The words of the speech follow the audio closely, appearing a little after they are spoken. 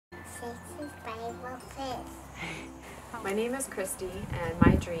My name is Christy, and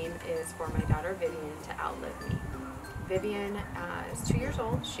my dream is for my daughter Vivian to outlive me. Vivian is 2 years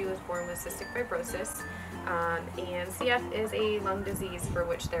old. She was born with cystic fibrosis, and CF is a lung disease for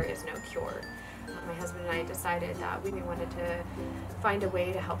which there is no cure. My husband and I decided that we wanted to find a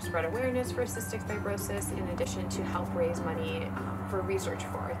way to help spread awareness for cystic fibrosis, in addition to help raise money for research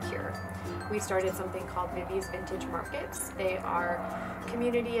for a cure. We started something called Vivi's Vintage Markets. They are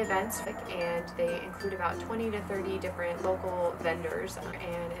community events, and they include about 20 to 30 different local vendors,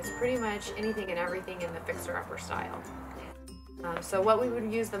 and it's pretty much anything and everything in the fixer-upper style. So what we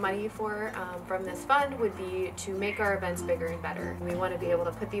would use the money for from this fund would be to make our events bigger and better. We want to be able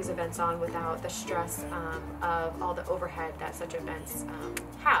to put these events on without the stress of all the overhead that such events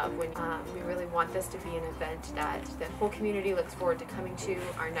have. We really want this to be an event that the whole community looks forward to coming to.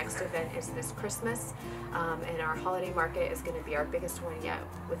 Our next event is this Christmas, and our holiday market is going to be our biggest one yet,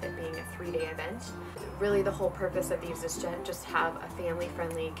 with it being a 3-day event. Really, the whole purpose of these is to just have a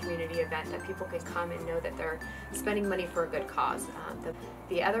family-friendly community event that people can come and know that they're spending money for a good cause.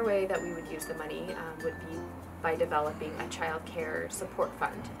 The other way that we would use the money would be by developing a child care support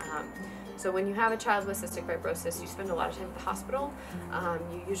fund. So when you have a child with cystic fibrosis, you spend a lot of time at the hospital.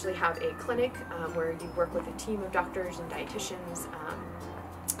 You usually have a clinic where you work with a team of doctors and dietitians,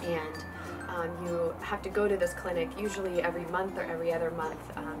 and you have to go to this clinic usually every month or every other month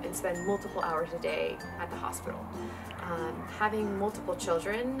and spend multiple hours a day at the hospital. Having multiple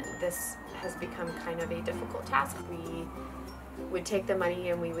children, this has become kind of a difficult task. We would take the money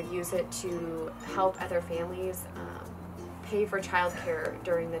and we would use it to help other families pay for childcare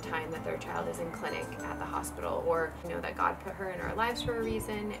during the time that their child is in clinic at the hospital, or you know that God put her in our lives for a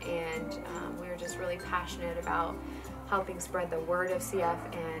reason, and we're just really passionate about helping spread the word of CF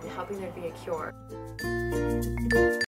and helping there be a cure.